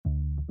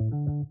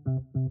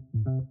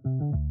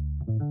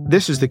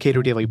This is the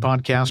Cato Daily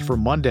Podcast for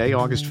Monday,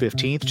 August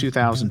 15th,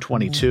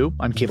 2022.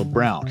 I'm Caleb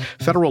Brown.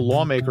 Federal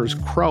lawmakers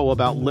crow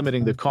about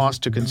limiting the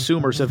cost to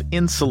consumers of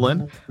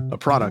insulin, a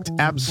product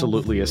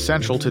absolutely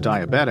essential to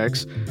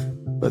diabetics.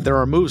 But there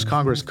are moves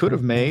Congress could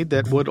have made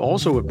that would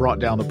also have brought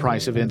down the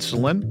price of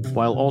insulin,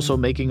 while also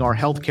making our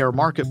healthcare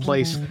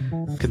marketplace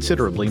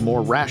considerably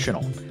more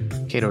rational.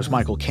 Cato's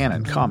Michael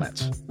Cannon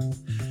comments.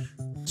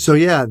 So,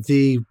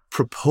 the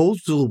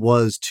proposal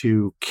was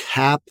to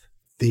cap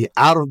the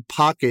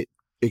out-of-pocket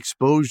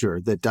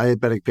exposure that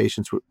diabetic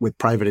patients with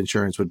private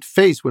insurance would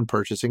face when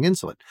purchasing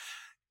insulin,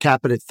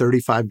 cap it at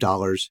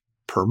 $35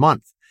 per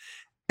month.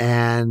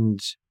 And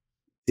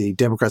the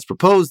Democrats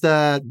proposed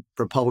that.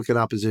 Republican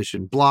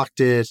opposition blocked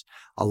it.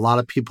 A lot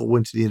of people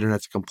went to the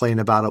internet to complain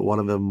about it. One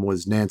of them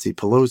was Nancy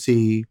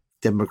Pelosi,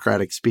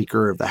 Democratic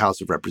Speaker of the House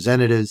of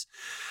Representatives.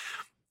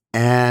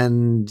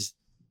 And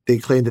they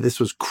claimed that this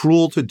was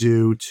cruel to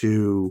do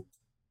to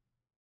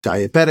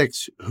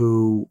diabetics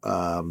who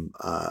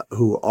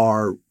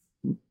are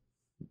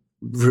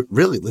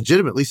really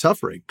legitimately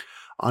suffering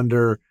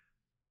under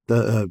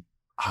the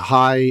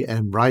high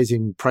and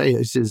rising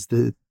prices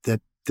that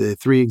the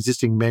three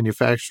existing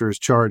manufacturers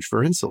charge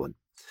for insulin.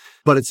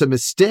 But it's a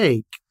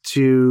mistake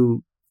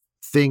to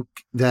think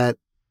that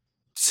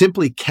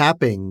simply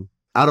capping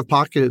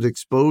out-of-pocket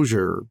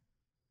exposure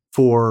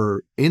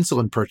for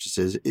insulin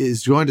purchases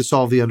is going to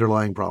solve the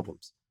underlying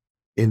problems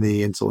in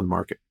the insulin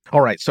market.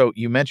 All right. So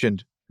you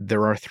mentioned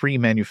there are three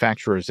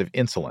manufacturers of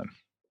insulin.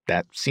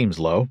 That seems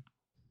low.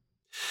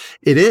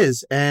 It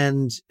is.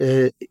 And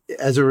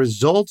as a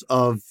result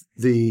of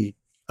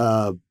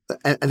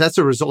and that's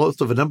a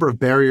result of a number of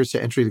barriers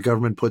to entry the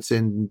government puts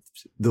in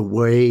the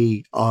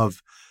way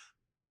of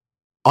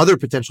other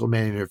potential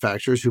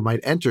manufacturers who might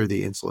enter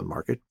the insulin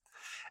market.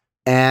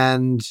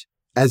 And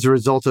as a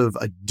result of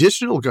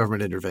additional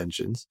government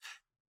interventions,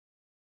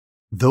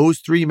 those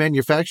three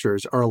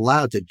manufacturers are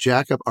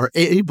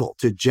able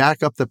to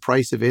jack up the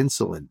price of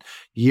insulin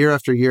year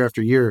after year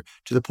after year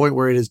to the point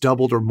where it has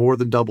doubled or more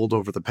than doubled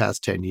over the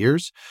past 10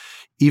 years,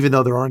 even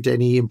though there aren't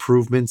any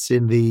improvements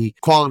in the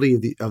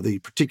quality of the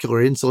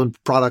particular insulin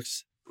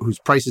products whose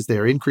prices they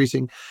are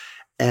increasing.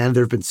 And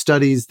there have been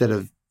studies that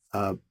have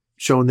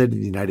shown that in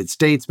the United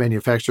States,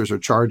 manufacturers are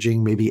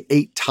charging maybe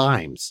 8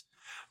 times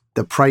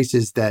the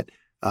prices that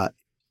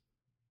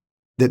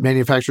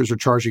manufacturers are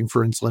charging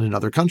for insulin in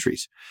other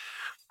countries.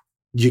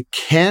 You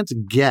can't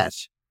get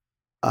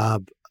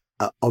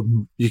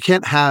you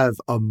can't have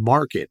a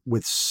market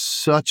with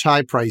such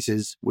high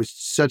prices, with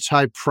such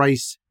high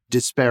price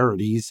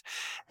disparities,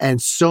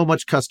 and so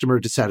much customer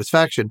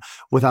dissatisfaction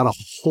without a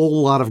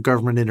whole lot of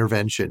government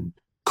intervention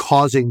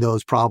causing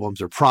those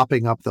problems or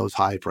propping up those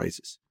high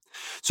prices.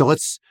 So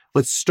let's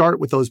start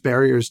with those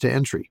barriers to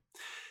entry.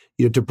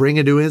 To bring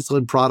a new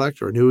insulin product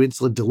or a new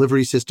insulin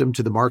delivery system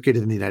to the market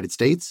in the United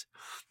States,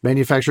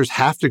 manufacturers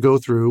have to go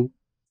through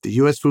the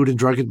U.S. Food and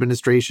Drug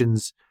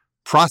Administration's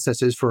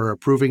processes for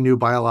approving new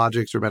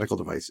biologics or medical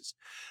devices.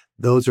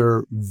 Those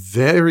are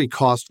very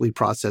costly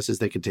processes.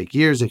 They can take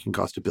years. They can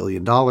cost $1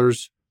 billion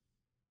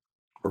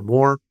or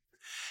more.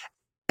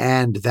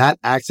 And that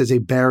acts as a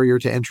barrier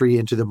to entry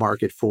into the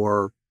market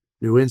for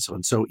new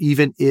insulin. So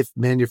even if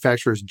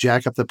manufacturers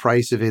jack up the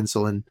price of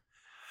insulin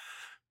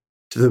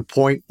to the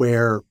point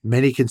where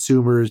many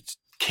consumers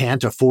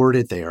can't afford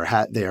it, they're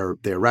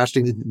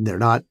rationing, they're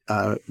not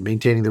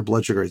maintaining their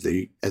blood sugar as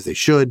they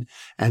should,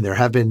 and there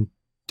have been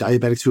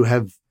diabetics who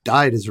have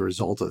died as a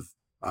result of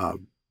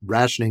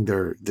rationing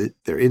their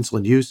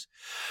insulin use.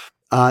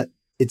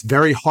 It's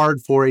very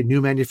hard for a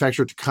new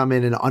manufacturer to come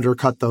in and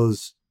undercut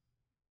those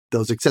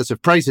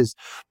excessive prices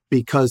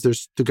because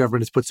the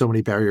government has put so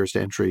many barriers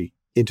to entry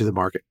into the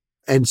market,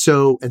 and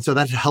so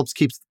that helps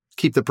keep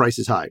the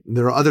prices high. And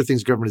there are other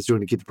things the government is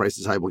doing to keep the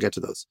prices high. We'll get to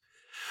those.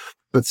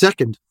 But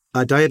second,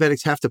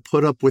 diabetics have to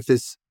put up with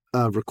this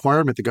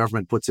requirement the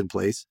government puts in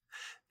place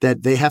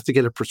that they have to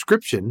get a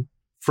prescription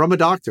from a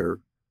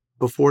doctor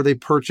before they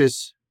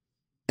purchase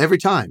every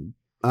time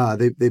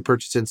they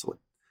purchase insulin.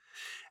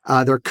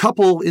 There are a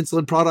couple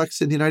insulin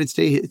products in the United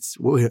States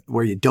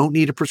where you don't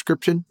need a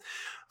prescription,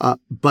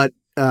 but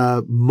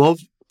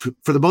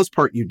for the most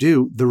part you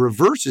do. The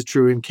reverse is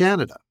true in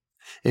Canada.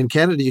 In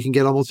Canada, you can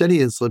get almost any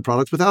insulin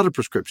product without a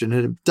prescription,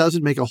 and it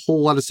doesn't make a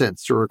whole lot of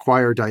sense to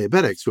require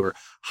diabetics who are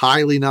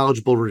highly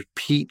knowledgeable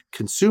repeat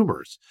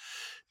consumers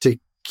to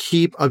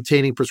keep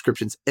obtaining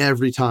prescriptions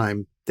every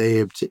time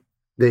they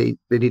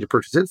need to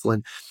purchase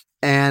insulin.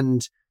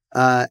 And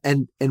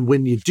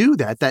when you do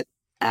that, that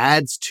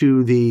adds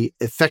to the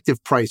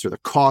effective price or the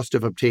cost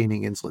of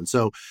obtaining insulin.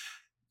 So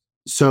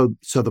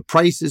the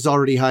price is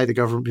already high. The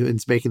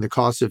government's making the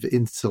cost of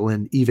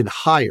insulin even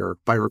higher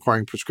by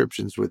requiring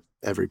prescriptions with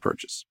every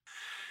purchase.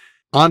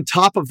 On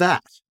top of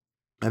that,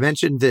 I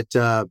mentioned that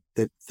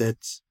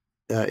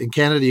in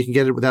Canada you can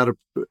get it without a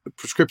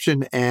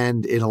prescription,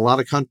 and in a lot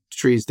of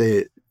countries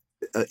the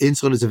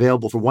insulin is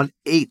available for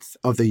 1/8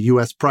 of the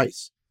U.S.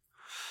 price.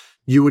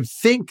 You would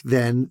think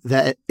then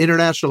that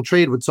international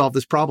trade would solve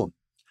this problem,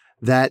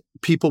 that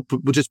people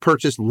will just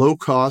purchase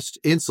low-cost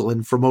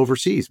insulin from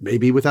overseas,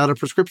 maybe without a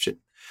prescription.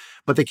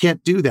 But they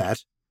can't do that,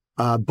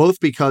 both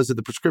because of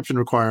the prescription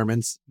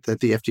requirements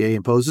that the FDA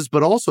imposes,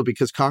 but also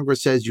because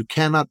Congress says you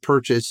cannot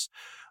purchase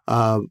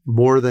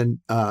more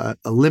than a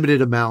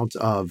limited amount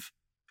of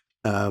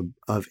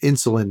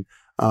insulin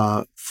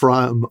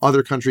from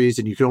other countries,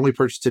 and you can only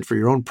purchase it for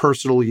your own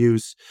personal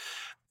use.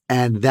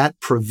 And that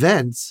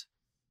prevents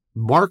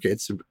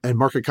markets and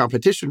market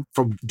competition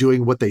from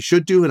doing what they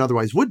should do and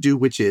otherwise would do,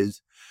 which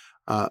is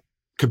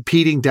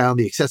competing down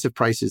the excessive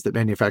prices that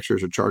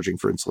manufacturers are charging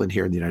for insulin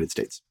here in the United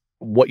States.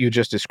 What you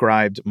just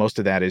described, most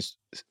of that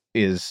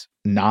is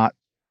not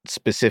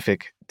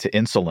specific to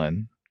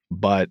insulin,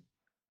 but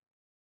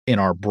in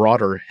our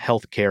broader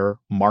healthcare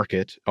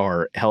market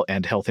or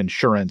health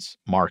insurance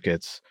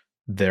markets,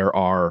 there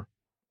are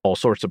all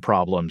sorts of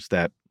problems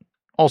that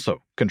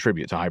also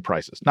contribute to high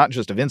prices, not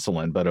just of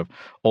insulin, but of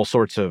all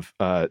sorts of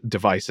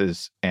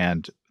devices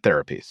and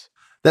therapies.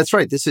 That's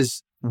right. This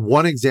is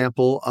one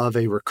example of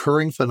a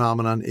recurring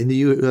phenomenon in the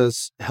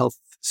U.S. health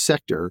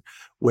sector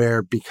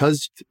where,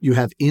 because you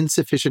have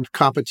insufficient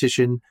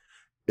competition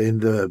in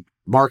the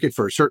market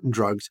for certain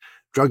drugs,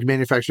 drug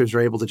manufacturers are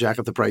able to jack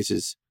up the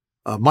prices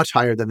much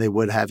higher than they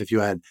would have if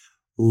you had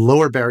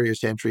lower barriers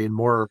to entry and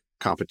more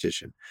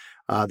competition.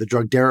 The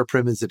drug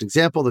Daraprim is an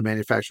example. The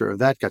manufacturer of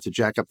that got to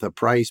jack up the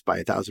price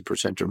by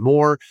 1,000% or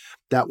more.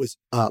 That was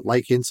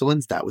like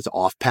insulins. That was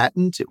off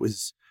patent.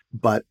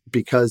 But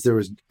because there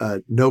was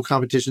no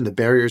competition, the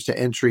barriers to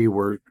entry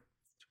were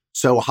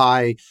so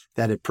high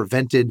that it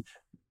prevented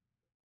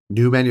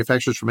new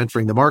manufacturers from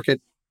entering the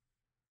market.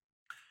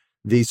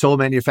 The sole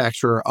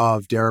manufacturer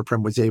of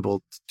Daraprim was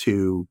able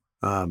to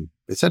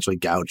essentially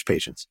gouge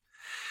patients.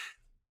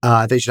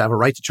 They should have a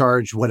right to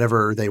charge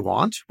whatever they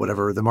want,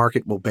 whatever the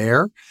market will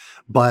bear,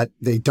 but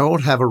they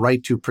don't have a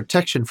right to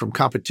protection from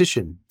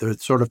competition, the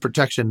sort of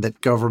protection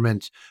that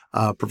government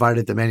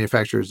provided the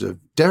manufacturers of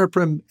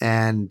Daraprim,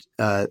 and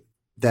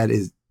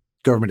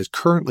government is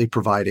currently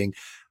providing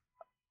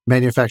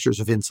manufacturers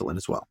of insulin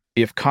as well.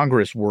 If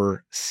Congress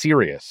were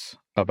serious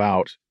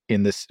about,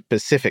 in this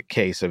specific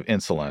case of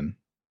insulin,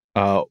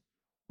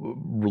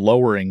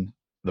 lowering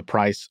the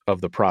price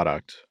of the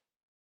product,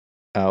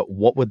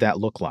 what would that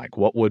look like?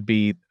 What would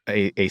be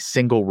a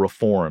single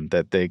reform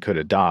that they could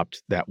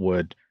adopt that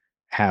would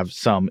have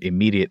some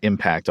immediate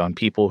impact on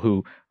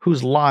people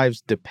whose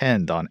lives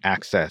depend on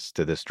access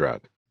to this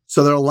drug?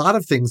 So there are a lot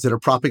of things that are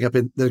propping up,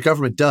 that the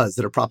government does,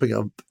 that are propping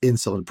up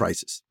insulin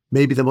prices.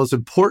 Maybe the most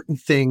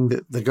important thing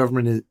that the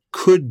government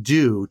could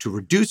do to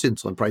reduce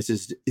insulin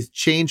prices is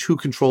change who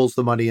controls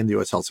the money in the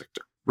U.S. health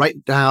sector. Right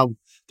now,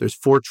 there's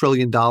 $4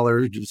 trillion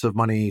of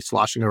money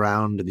sloshing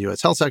around in the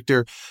U.S. health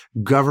sector.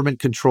 Government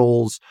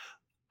controls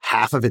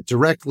half of it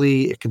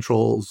directly. It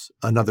controls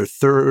another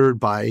third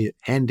by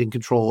handing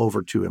control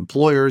over to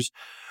employers.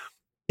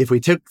 If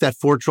we took that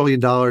 $4 trillion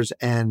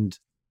and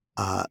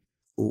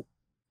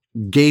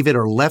gave it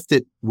or left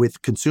it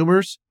with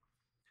consumers,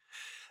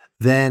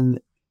 then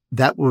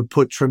that would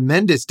put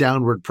tremendous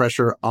downward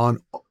pressure on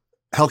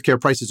healthcare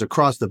prices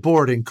across the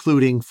board,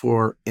 including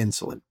for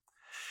insulin.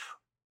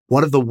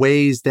 One of the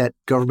ways that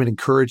government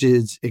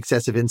encourages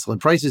excessive insulin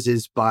prices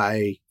is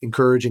by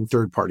encouraging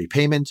third-party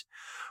payment.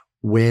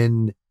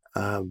 When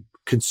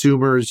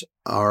consumers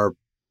are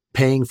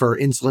paying for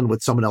insulin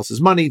with someone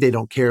else's money, they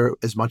don't care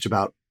as much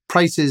about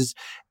prices,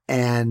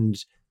 and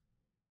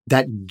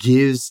that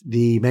gives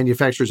the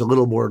manufacturers a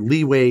little more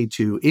leeway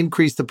to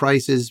increase the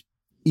prices.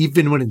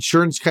 Even when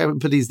insurance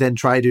companies then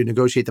try to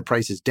negotiate the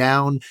prices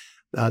down,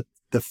 the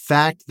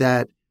fact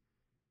that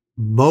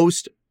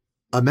most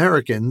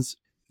Americans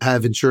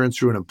have insurance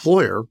through an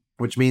employer,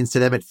 which means to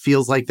them it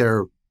feels like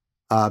they're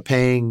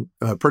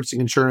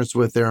purchasing insurance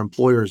with their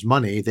employer's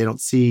money. They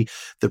don't see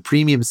the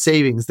premium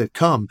savings that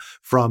come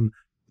from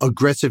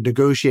aggressive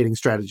negotiating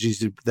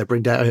strategies that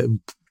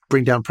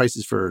bring down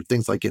prices for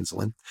things like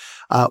insulin.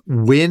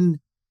 When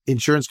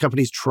insurance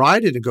companies try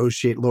to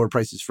negotiate lower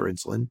prices for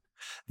insulin,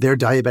 their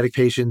diabetic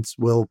patients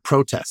will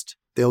protest.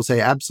 They'll say,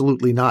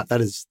 absolutely not.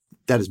 That is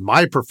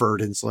my preferred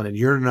insulin, and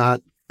you're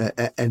not.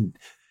 And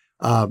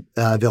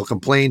they'll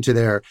complain to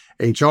their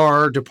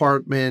HR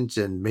department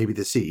and maybe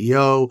the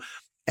CEO.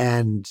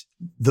 And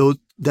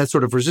that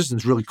sort of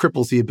resistance really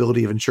cripples the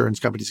ability of insurance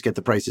companies to get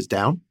the prices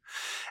down.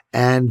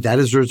 And that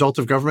is a result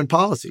of government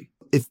policy.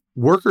 If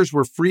workers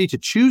were free to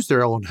choose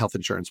their own health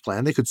insurance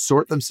plan, they could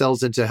sort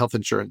themselves into a health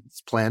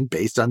insurance plan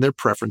based on their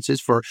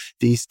preferences for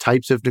these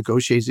types of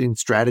negotiating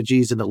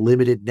strategies and the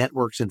limited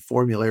networks and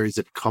formularies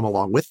that come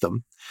along with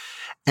them.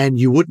 And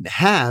you wouldn't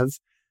have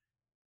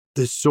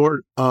the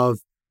sort of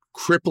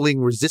crippling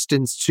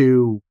resistance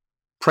to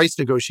price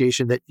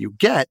negotiation that you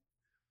get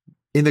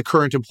in the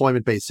current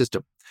employment-based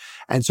system.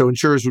 And so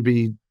insurers would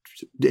be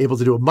able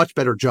to do a much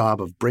better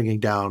job of bringing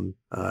down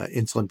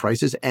insulin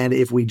prices. And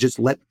if we just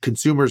let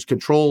consumers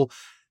control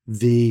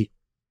the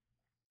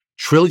 $1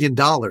 trillion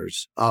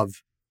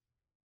of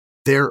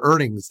their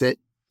earnings that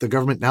the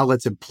government now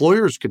lets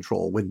employers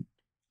control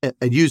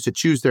and use to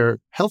choose their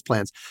health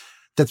plans,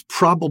 that's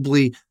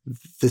probably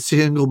the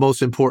single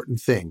most important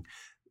thing.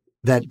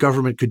 that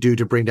government could do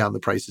to bring down the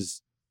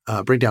prices,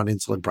 bring down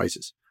insulin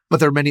prices. But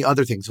there are many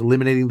other things: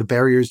 eliminating the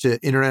barriers to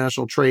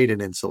international trade in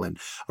insulin,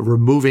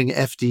 removing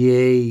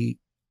FDA,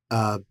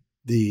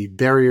 the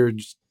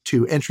barriers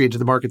to entry into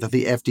the market that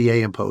the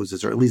FDA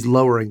imposes, or at least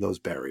lowering those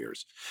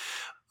barriers.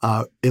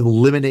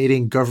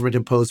 Eliminating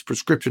government-imposed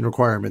prescription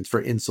requirements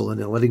for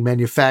insulin and letting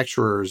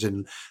manufacturers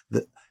and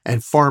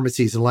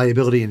pharmacies and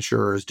liability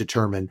insurers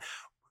determine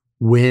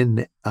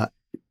when,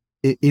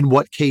 in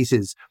what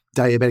cases,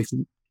 diabetics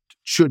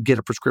should get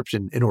a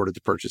prescription in order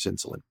to purchase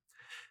insulin.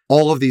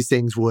 All of these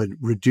things would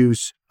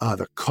reduce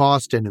the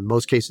cost and, in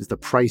most cases, the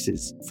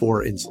prices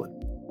for insulin.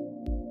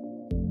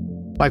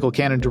 Michael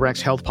Cannon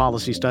directs health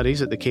policy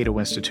studies at the Cato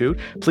Institute.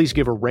 Please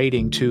give a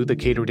rating to the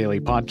Cato Daily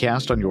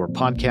Podcast on your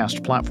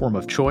podcast platform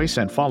of choice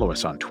and follow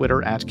us on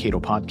Twitter @Cato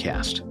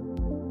Podcast.